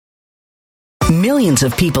Millions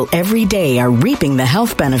of people every day are reaping the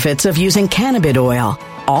health benefits of using cannabis oil,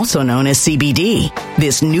 also known as CBD.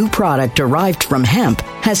 This new product derived from hemp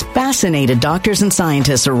has fascinated doctors and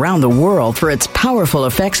scientists around the world for its powerful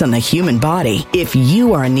effects on the human body. If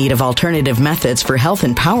you are in need of alternative methods for health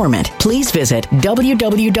empowerment, please visit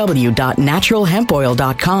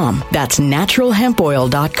www.naturalhempoil.com. That's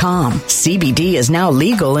naturalhempoil.com. CBD is now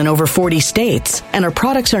legal in over 40 states, and our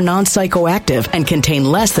products are non-psychoactive and contain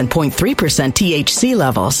less than 0.3% THC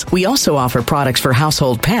levels. We also offer products for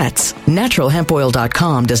household pets.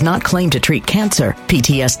 Naturalhempoil.com does not claim to treat cancer,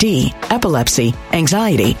 PTSD, epilepsy,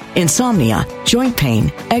 anxiety, insomnia, joint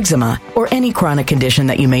pain, eczema, or any chronic condition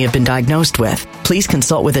that you may have been diagnosed with. Please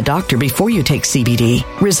consult with a doctor before you take CBD.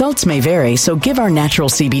 Results may vary, so give our natural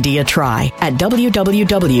CBD a try at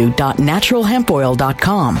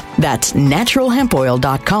www.naturalhempoil.com. That's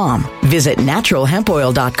naturalhempoil.com. Visit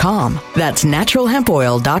naturalhempoil.com. That's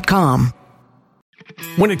naturalhempoil.com.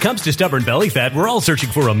 When it comes to stubborn belly fat, we're all searching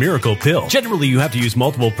for a miracle pill. Generally, you have to use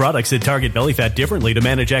multiple products that target belly fat differently to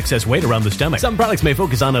manage excess weight around the stomach. Some products may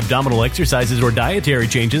focus on abdominal exercises or dietary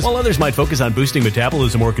changes, while others might focus on boosting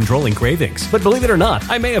metabolism or controlling cravings. But believe it or not,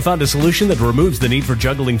 I may have found a solution that removes the need for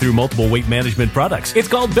juggling through multiple weight management products. It's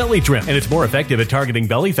called Belly Trim, and it's more effective at targeting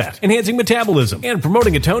belly fat, enhancing metabolism, and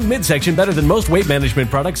promoting a toned midsection better than most weight management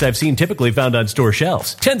products I've seen typically found on store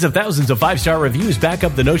shelves. Tens of thousands of 5-star reviews back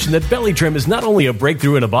up the notion that Belly Trim is not only a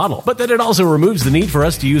breakthrough in a bottle, but that it also removes the need for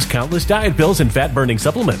us to use countless diet pills and fat-burning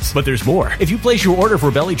supplements. But there's more. If you place your order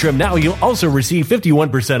for Belly Trim now, you'll also receive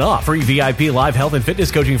 51% off, free VIP live health and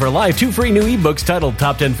fitness coaching for life, 2 free new ebooks titled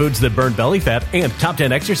Top 10 Foods That Burn Belly Fat and Top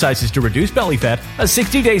 10 Exercises to Reduce Belly Fat, a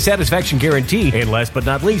 60-day satisfaction guarantee, and last but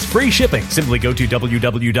not least, free shipping. Simply go to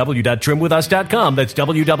www.trimwithus.com. That's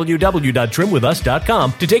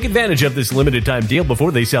www.trimwithus.com to take advantage of this limited time deal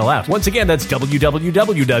before they sell out. Once again, that's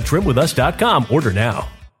www.trimwithus.com. Order now.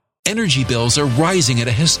 Energy bills are rising at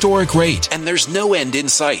a historic rate, and there's no end in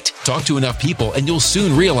sight. Talk to enough people, and you'll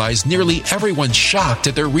soon realize nearly everyone's shocked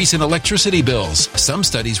at their recent electricity bills. Some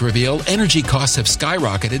studies reveal energy costs have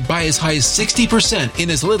skyrocketed by as high as 60%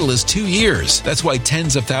 in as little as 2 years. That's why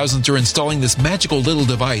tens of thousands are installing this magical little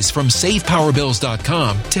device from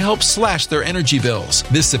SavePowerBills.com to help slash their energy bills.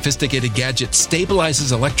 This sophisticated gadget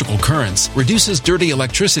stabilizes electrical currents, reduces dirty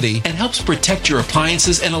electricity, and helps protect your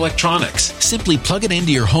appliances and electronics. Simply plug it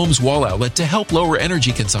into your home's wall outlet to help lower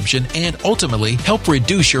energy consumption and ultimately help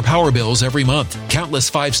reduce your power bills every month.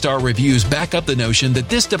 Countless 5-star reviews back up the notion that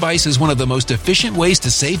this device is one of the most efficient ways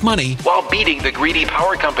to save money while beating the greedy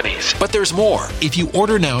power companies. But there's more. If you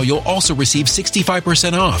order now, you'll also receive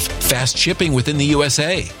 65% off, fast shipping within the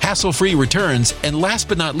USA, hassle-free returns, and last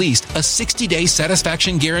but not least, a 60-day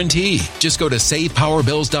satisfaction guarantee. Just go to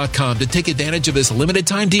SavePowerBills.com to take advantage of this limited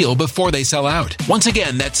time deal before they sell out. Once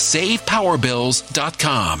again, that's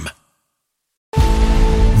SavePowerBills.com.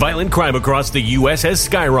 Violent crime across the U.S. has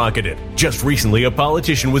skyrocketed. Just recently, a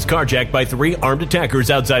politician was carjacked by 3 armed attackers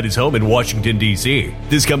outside his home in Washington, D.C.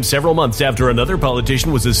 This comes several months after another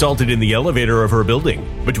politician was assaulted in the elevator of her building.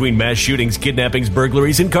 Between mass shootings, kidnappings,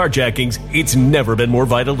 burglaries, and carjackings, it's never been more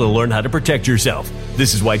vital to learn how to protect yourself.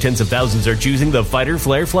 This is why tens of thousands are choosing the Fighter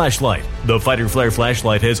Flare flashlight. The Fighter Flare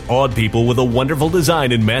flashlight has awed people with a wonderful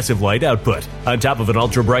design and massive light output. On top of an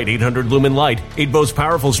ultra-bright 800-lumen light, it boasts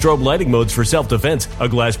powerful strobe lighting modes for self-defense, a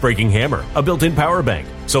glass-breaking hammer, a built-in power bank,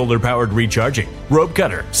 solar-powered recharging, rope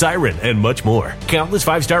cutter, siren, and much more. Countless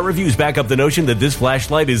 5-star reviews back up the notion that this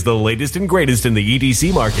flashlight is the latest and greatest in the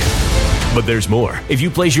EDC market. But there's more. If you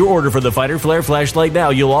place your order for the Fighter Flare flashlight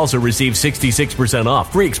now, you'll also receive 66%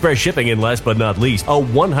 off, free express shipping, and last but not least, a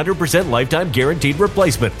 100% lifetime guaranteed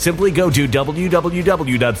replacement. Simply go to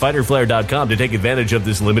www.fighterflare.com to take advantage of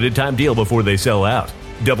this limited time deal before they sell out.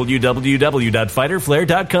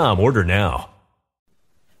 www.fighterflare.com. Order now.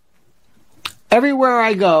 Everywhere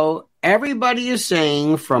I go, everybody is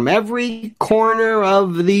saying from every corner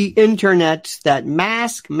of the internet that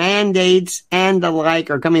mask mandates and the like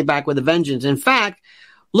are coming back with a vengeance. In fact,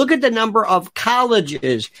 look at the number of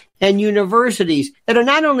colleges and universities that are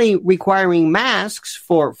not only requiring masks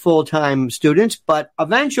for full-time students, but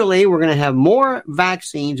eventually we're going to have more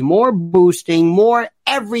vaccines, more boosting, more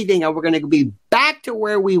everything, and we're going to be back to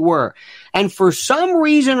where we were. And for some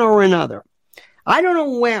reason or another, I don't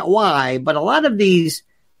know why, but a lot of these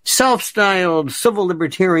self-styled civil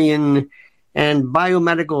libertarian and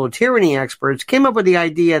biomedical tyranny experts came up with the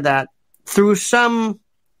idea that through some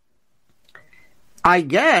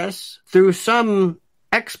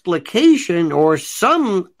explication or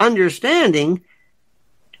some understanding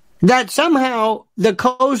that somehow the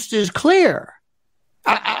coast is clear.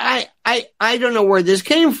 I don't know where this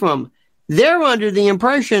came from. They're under the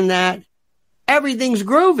impression that everything's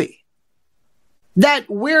groovy. That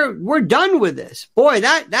we're done with this. Boy,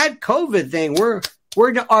 that COVID thing,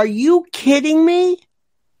 are you kidding me?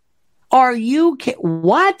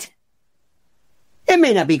 What? It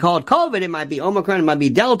may not be called COVID. It might be Omicron. It might be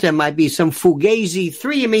Delta. It might be some Fugazi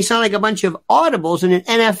 3. It may sound like a bunch of audibles in an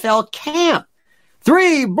NFL camp.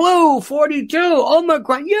 3, blue, 42,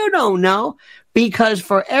 Omicron. You don't know. Because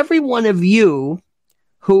for every one of you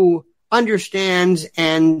who understands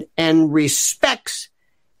and respects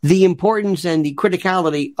the importance and the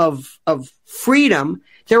criticality of freedom,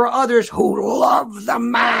 there are others who love the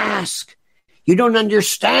mask. You don't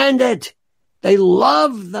understand it. They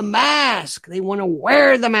love the mask. They want to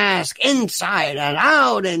wear the mask inside and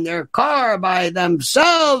out in their car by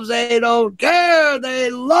themselves. They don't care.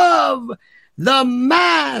 They love the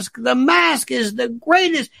mask. The mask is the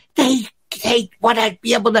greatest. They want to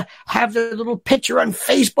be able to have their little picture on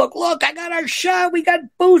Facebook. Look, I got our shot. We got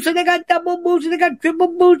boots, and they got double boots, and they got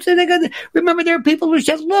triple boots, and they got. Remember, there are people who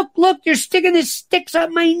said, "Look, you're sticking these sticks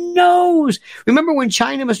up my nose." Remember when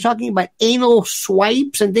China was talking about anal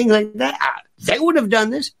swipes and things like that? They would have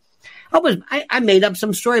done this. I made up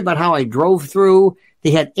some story about how I drove through.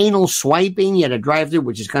 They had anal swiping. You had to drive through,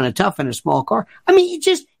 which is kind of tough in a small car. I mean,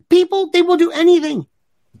 people, they will do anything.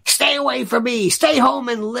 Stay away from me. Stay home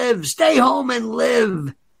and live. Stay home and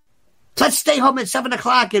live. Let's stay home at 7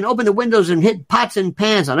 o'clock and open the windows and hit pots and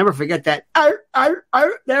pans. I'll never forget that.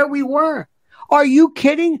 There we were. Are you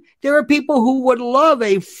kidding? There are people who would love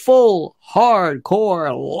a full,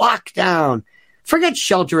 hardcore lockdown. Forget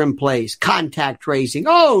shelter in place, contact tracing.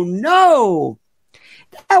 Oh, no.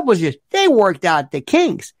 That was they worked out the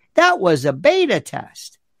kinks. That was a beta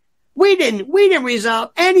test. We didn't resolve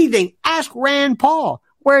anything. Ask Rand Paul.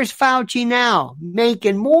 Where's Fauci now?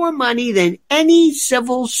 Making more money than any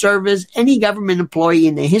civil service, any government employee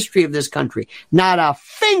in the history of this country. Not a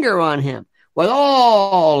finger on him. With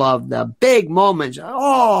all of the big moments,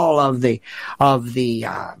 all of the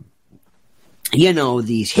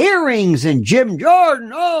these hearings and Jim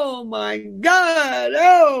Jordan. Oh my God.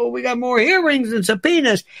 Oh, we got more hearings than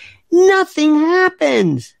subpoenas. Nothing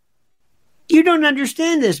happens. You don't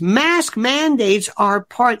understand this. Mask mandates are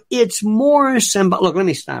it's more symbolic. Look, let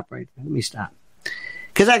me stop.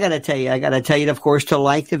 Because I got to tell you, of course, to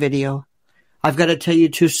like the video. I've got to tell you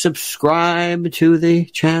to subscribe to the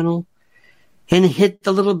channel and hit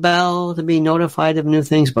the little bell to be notified of new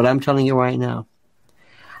things. But I'm telling you right now,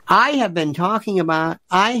 I have been looking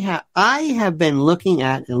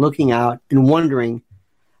at and looking out and wondering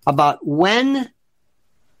about when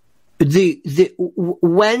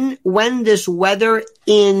when this weather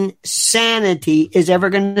insanity is ever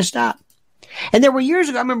going to stop. And there were years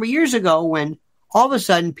ago, I remember years ago when all of a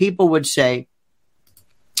sudden people would say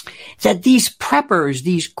that these preppers,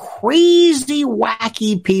 these crazy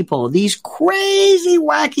wacky people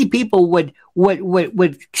would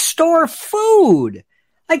store food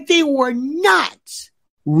like they were nuts.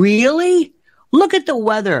 Really? Look at the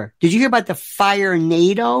weather. Did you hear about the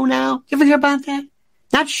Fire-nado now? You ever hear about that?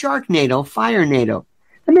 Not Sharknado, Fire-nado.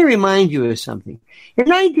 Let me remind you of something. In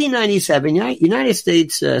 1997, United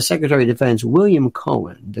States Secretary of Defense William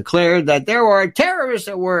Cohen declared that there were terrorists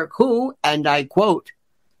at work who, and I quote,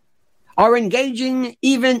 are engaging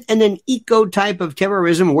even in an eco-type of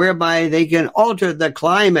terrorism whereby they can alter the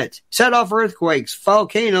climate, set off earthquakes,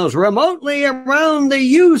 volcanoes remotely around the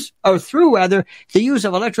use of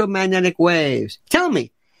electromagnetic waves. Tell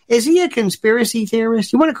me, is he a conspiracy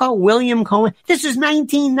theorist? You want to call William Cohen? This is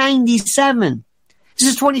 1997. This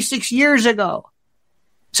is 26 years ago.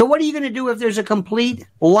 So what are you going to do if there's a complete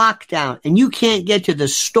lockdown and you can't get to the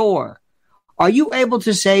store? Are you able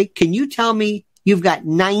to say, can you tell me you've got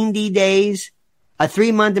 90 days, a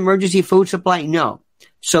 3-month emergency food supply? No.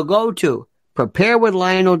 So go to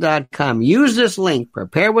preparewithlionel.com. Use this link,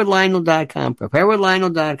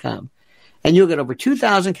 preparewithlionel.com, and you'll get over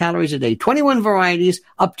 2,000 calories a day, 21 varieties,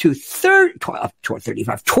 up to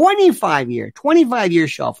 25 year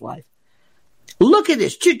shelf life. Look at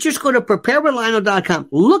this. Just go to preparewithlionel.com.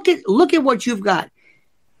 Look at what you've got.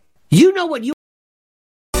 You know what you.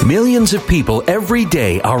 Millions of people every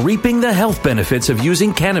day are reaping the health benefits of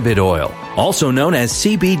using cannabis oil, also known as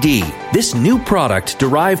CBD. This new product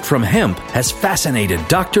derived from hemp has fascinated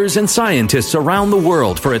doctors and scientists around the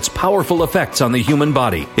world for its powerful effects on the human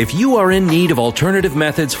body. If you are in need of alternative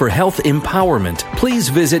methods for health empowerment, please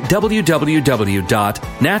visit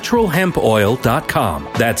www.naturalhempoil.com.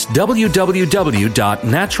 That's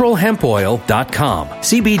www.naturalhempoil.com.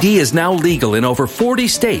 CBD is now legal in over 40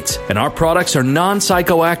 states, and our products are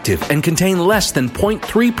non-psychoactive active and contain less than 0.3%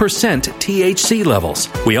 THC levels.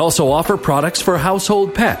 We also offer products for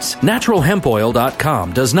household pets.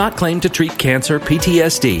 NaturalHempOil.com does not claim to treat cancer,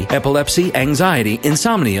 PTSD, epilepsy, anxiety,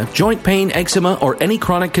 insomnia, joint pain, eczema, or any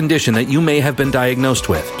chronic condition that you may have been diagnosed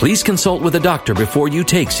with. Please consult with a doctor before you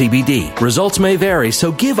take CBD. Results may vary,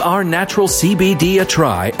 so give our natural CBD a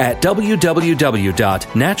try at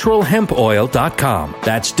www.naturalhempoil.com.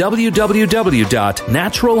 That's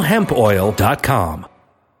www.naturalhempoil.com.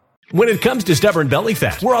 When it comes to stubborn belly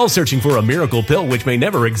fat, we're all searching for a miracle pill which may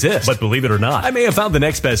never exist. But believe it or not, I may have found the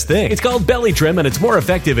next best thing. It's called Belly Trim, and it's more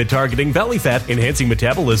effective at targeting belly fat, enhancing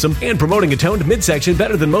metabolism, and promoting a toned midsection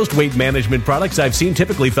better than most weight management products I've seen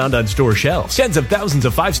typically found on store shelves. Tens of thousands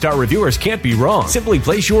of 5-star reviewers can't be wrong. Simply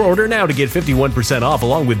place your order now to get 51% off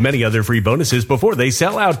along with many other free bonuses before they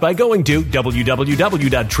sell out by going to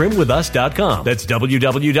www.trimwithus.com. That's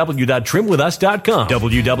www.trimwithus.com.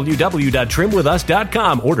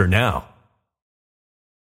 www.trimwithus.com. Order now.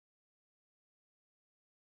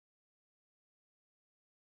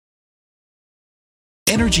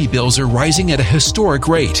 Energy bills are rising at a historic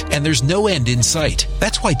rate, and there's no end in sight.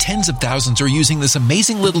 That's why tens of thousands are using this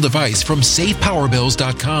amazing little device from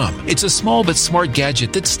SavePowerBills.com. It's a small but smart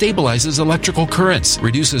gadget that stabilizes electrical currents,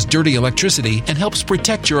 reduces dirty electricity, and helps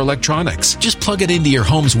protect your electronics. Just plug it into your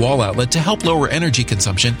home's wall outlet to help lower energy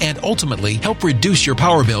consumption and ultimately help reduce your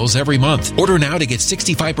power bills every month. Order now to get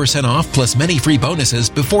 65% off plus many free bonuses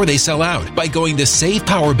before they sell out by going to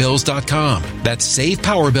SavePowerBills.com. That's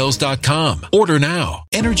SavePowerBills.com. Order now.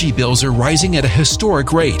 Energy bills are rising at a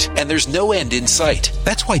historic rate, and there's no end in sight.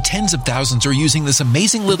 That's why tens of thousands are using this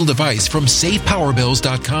amazing little device from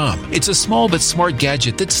SavePowerBills.com. It's a small but smart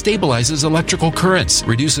gadget that stabilizes electrical currents,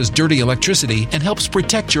 reduces dirty electricity, and helps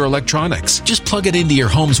protect your electronics. Just plug it into your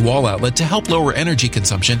home's wall outlet to help lower energy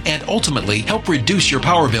consumption and ultimately help reduce your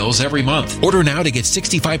power bills every month. Order now to get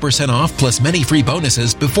 65% off plus many free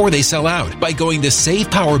bonuses before they sell out by going to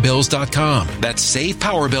SavePowerBills.com. That's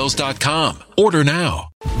SavePowerBills.com. Order now.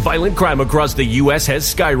 Violent crime across the U.S.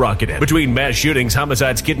 has skyrocketed. Between mass shootings,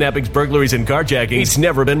 homicides, kidnappings, burglaries, and carjackings, it's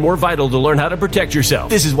never been more vital to learn how to protect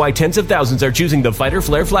yourself. This is why tens of thousands are choosing the Fighter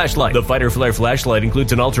Flare flashlight. The Fighter Flare flashlight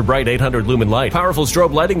includes an ultra-bright 800-lumen light, powerful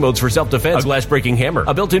strobe lighting modes for self-defense, a glass-breaking hammer,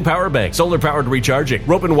 a built-in power bank, solar-powered recharging,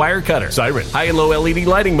 rope and wire cutter, siren, high and low LED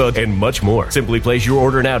lighting mode, and much more. Simply place your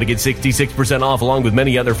order now to get 66% off along with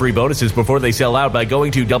many other free bonuses before they sell out by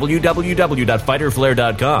going to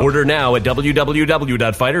www.fighterflare.com. Order now at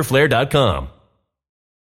www.fighterflare.com.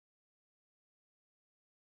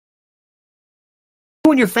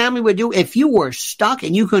 And your family would do if you were stuck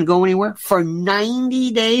and you couldn't go anywhere for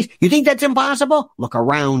 90 days? You think that's impossible? Look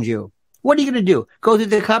around you. What are you going to do? Go through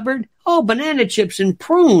the cupboard? Oh, banana chips and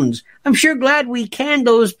prunes. I'm sure glad we canned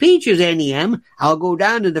those peaches, NEM. I'll go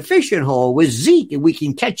down to the fishing hole with Zeke and we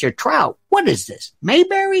can catch a trout. What is this?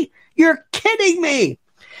 Mayberry? You're kidding me.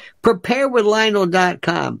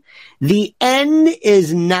 PrepareWithLionel.com. The end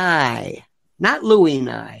is nigh. Not Louis and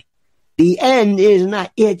I. The end is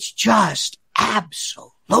nigh. It's just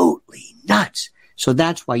absolutely nuts. So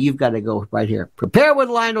that's why you've got to go right here.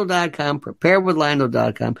 PrepareWithLionel.com.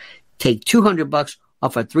 PrepareWithLionel.com. Take $200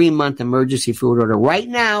 off a 3-month emergency food order. Right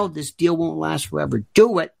now, this deal won't last forever.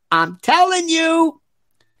 Do it. I'm telling you.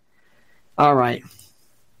 All right.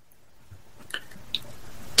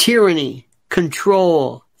 Tyranny,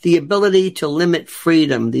 control, the ability to limit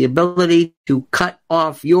freedom, the ability to cut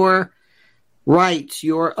off your rights,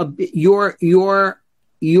 your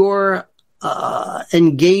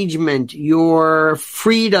engagement, your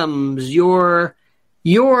freedoms, your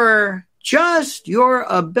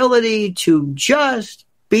ability to just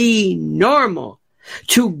be normal,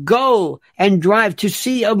 to go and drive, to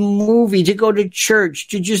see a movie, to go to church,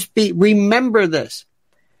 to just be. Remember this.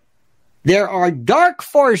 There are dark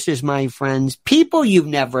forces, my friends, people you've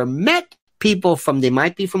never met, people they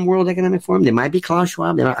might be from World Economic Forum, they might be Klaus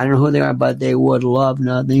Schwab, I don't know who they are, but they would love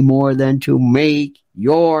nothing more than to make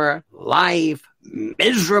your life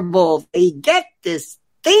miserable. They get this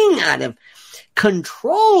thing out of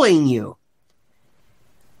controlling you.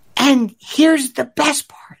 And here's the best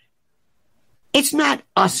part. It's not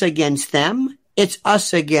us against them. It's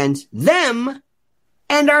us against them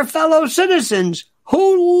and our fellow citizens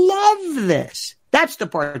who love this. That's the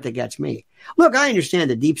part that gets me. Look, I understand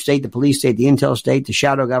the deep state, the police state, the intel state, the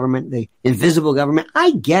shadow government, the invisible government.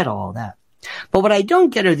 I get all that. But what I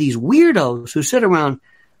don't get are these weirdos who sit around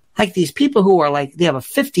like these people who are like, they have a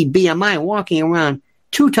 50 BMI walking around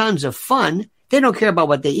 2 tons of fun. They don't care about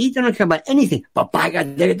what they eat. They don't care about anything. But by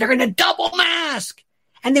God, they're going to double mask.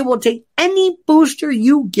 And they will take any booster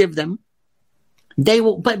you give them. They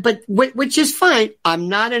will, but which is fine. I'm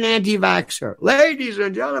not an anti-vaxxer. Ladies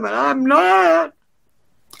and gentlemen, I'm not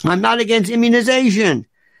against immunization.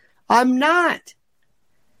 I'm not.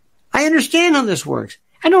 I understand how this works.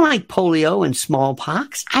 I don't like polio and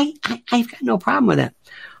smallpox. I've got no problem with that.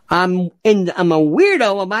 I'm a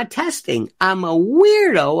weirdo about testing. I'm a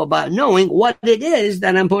weirdo about knowing what it is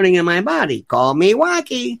that I'm putting in my body. Call me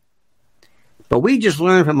wacky. But we just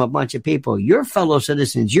learned from a bunch of people, your fellow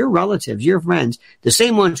citizens, your relatives, your friends, the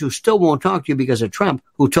same ones who still won't talk to you because of Trump,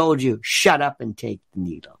 who told you, shut up and take the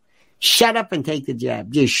needle. Shut up and take the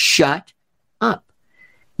jab. Just shut up.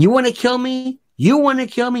 You want to kill me? You want to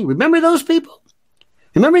kill me? Remember those people?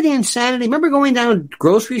 Remember the insanity? Remember going down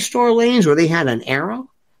grocery store lanes where they had an arrow?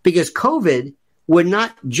 Because COVID would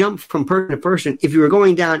not jump from person to person. If you were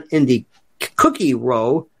going down in the cookie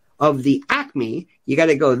row of the Acme, you got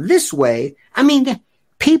to go this way. I mean, the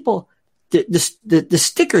people, the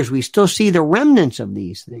stickers, we still see the remnants of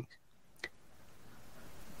these things.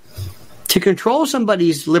 To control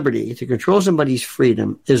somebody's liberty, to control somebody's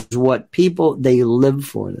freedom is what people, they live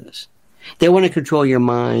for this. They want to control your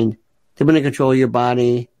mind. They want to control your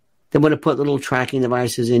body. They want to put little tracking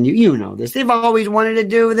devices in you. You know this. They've always wanted to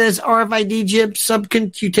do this. RFID chip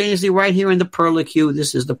subcutaneously right here in the Perlicue.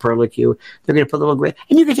 This is the Perlicue. They're going to put a little gray.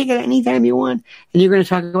 And you can take it anytime you want. And you're going to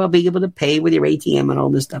talk about being able to pay with your ATM and all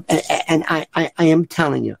this stuff. And I am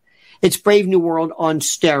telling you, it's Brave New World on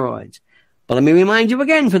steroids. But let me remind you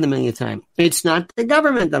again for the millionth time. It's not the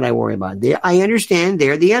government that I worry about. I understand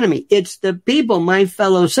they're the enemy. It's the people, my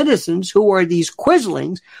fellow citizens, who are these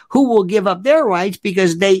quislings who will give up their rights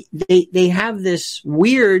because they have this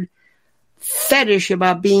weird fetish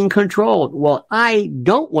about being controlled. Well, I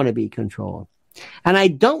don't want to be controlled. And I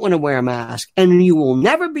don't want to wear a mask. And you will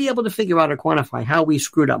never be able to figure out or quantify how we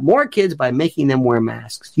screwed up more kids by making them wear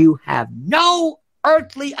masks. You have no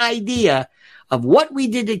earthly idea of what we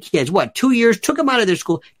did to kids. 2 years, took them out of their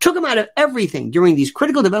school, took them out of everything during these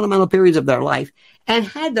critical developmental periods of their life, and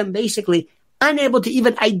had them basically unable to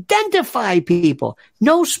even identify people.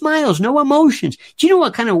 No smiles, no emotions. Do you know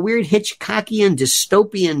what kind of weird Hitchcockian,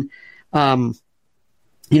 dystopian,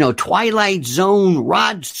 Twilight Zone,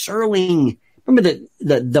 Rod Serling? Remember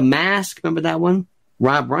the Mask? Remember that one?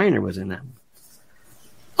 Rob Reiner was in that one.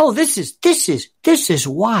 Oh, this is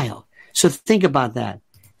wild. So think about that.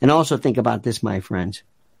 And also think about this, my friends.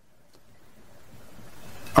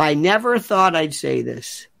 I never thought I'd say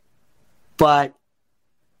this, but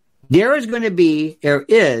there is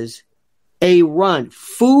a run,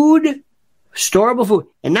 storable food,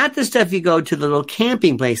 and not the stuff you go to the little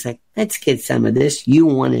camping place, like, let's get some of this. You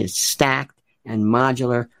want it stacked and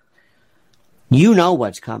modular. You know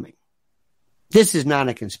what's coming. This is not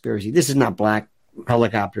a conspiracy. This is not black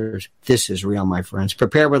helicopters. This is real, my friends.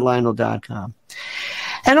 Preparewithlionel.com.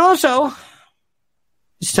 And also,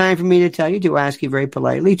 it's time for me to tell you, to ask you very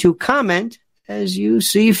politely, to comment as you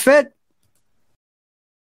see fit.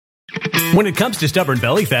 When it comes to stubborn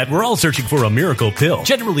belly fat, we're all searching for a miracle pill.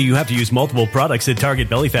 Generally, you have to use multiple products that target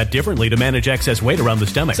belly fat differently to manage excess weight around the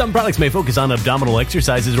stomach. Some products may focus on abdominal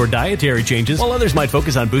exercises or dietary changes, while others might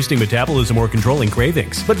focus on boosting metabolism or controlling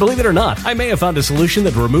cravings. But believe it or not, I may have found a solution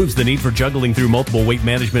that removes the need for juggling through multiple weight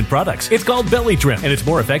management products. It's called Belly Trim, and it's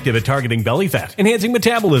more effective at targeting belly fat, enhancing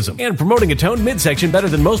metabolism, and promoting a toned midsection better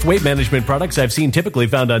than most weight management products I've seen typically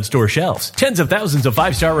found on store shelves. Tens of thousands of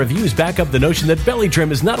 5-star reviews back up the notion that Belly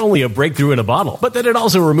Trim is not only a breakthrough in a bottle, but that it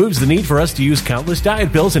also removes the need for us to use countless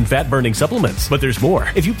diet pills and fat-burning supplements. But there's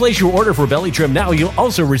more. If you place your order for Belly Trim now, you'll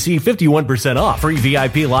also receive 51% off, free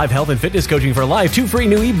VIP live health and fitness coaching for life, 2 free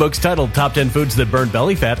new ebooks titled Top 10 Foods That Burn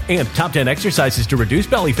Belly Fat and Top 10 Exercises to Reduce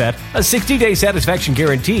Belly Fat, a 60-day satisfaction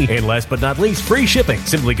guarantee, and last but not least, free shipping.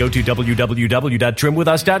 Simply go to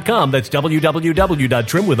www.trimwithus.com. That's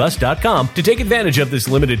www.trimwithus.com to take advantage of this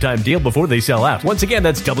limited time deal before they sell out. Once again,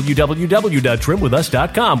 that's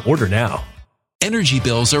www.trimwithus.com. Order now. Energy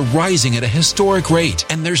bills are rising at a historic rate,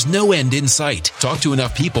 and there's no end in sight. Talk to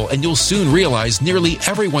enough people, and you'll soon realize nearly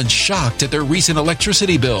everyone's shocked at their recent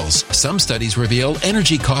electricity bills. Some studies reveal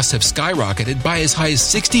energy costs have skyrocketed by as high as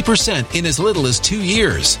 60% in as little as 2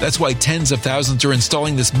 years. That's why tens of thousands are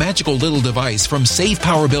installing this magical little device from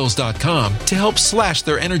SavePowerBills.com to help slash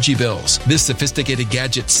their energy bills. This sophisticated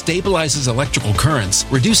gadget stabilizes electrical currents,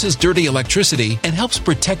 reduces dirty electricity, and helps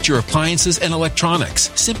protect your appliances and electronics.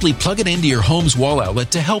 Simply plug it into your home's home's wall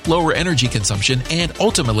outlet to help lower energy consumption and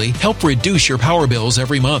ultimately help reduce your power bills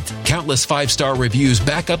every month. Countless 5-star reviews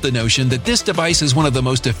back up the notion that this device is one of the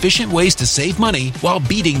most efficient ways to save money while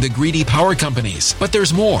beating the greedy power companies. But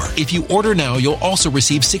there's more. If you order now, you'll also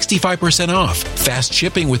receive 65% off, fast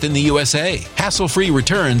shipping within the USA, hassle-free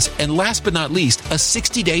returns, and last but not least, a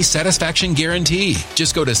 60-day satisfaction guarantee.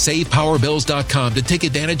 Just go to SavePowerBills.com to take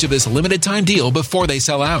advantage of this limited time deal before they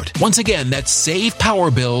sell out. Once again, that's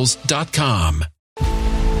SavePowerBills.com.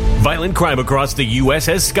 Violent crime across the U.S.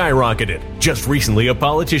 has skyrocketed. Just recently, a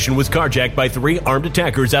politician was carjacked by 3 armed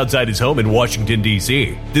attackers outside his home in Washington,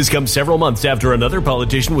 D.C. This comes several months after another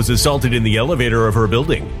politician was assaulted in the elevator of her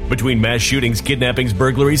building. Between mass shootings, kidnappings,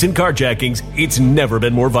 burglaries, and carjackings, it's never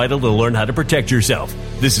been more vital to learn how to protect yourself.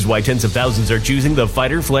 This is why tens of thousands are choosing the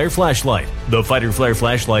Fighter Flare flashlight. The Fighter Flare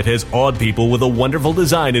flashlight has awed people with a wonderful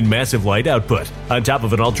design and massive light output. On top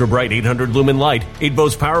of an ultra-bright 800 lumen light, it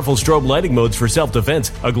boasts powerful strobe lighting modes for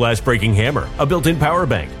self-defense, a glass-breaking hammer, a built-in power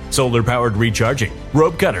bank, solar-powered recharging,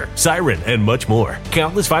 rope cutter, siren, and much more.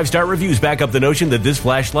 Countless 5-star reviews back up the notion that this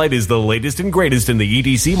flashlight is the latest and greatest in the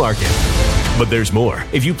EDC market. But there's more.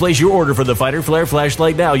 If you place your order for the Fighter Flare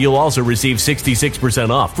flashlight now, you'll also receive 66%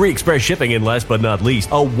 off, free express shipping, and last but not least,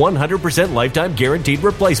 a 100% lifetime guaranteed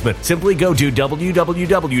replacement. Simply go to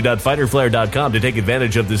www.fighterflare.com to take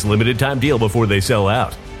advantage of this limited time deal before they sell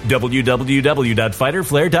out.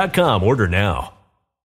 www.fighterflare.com. Order now.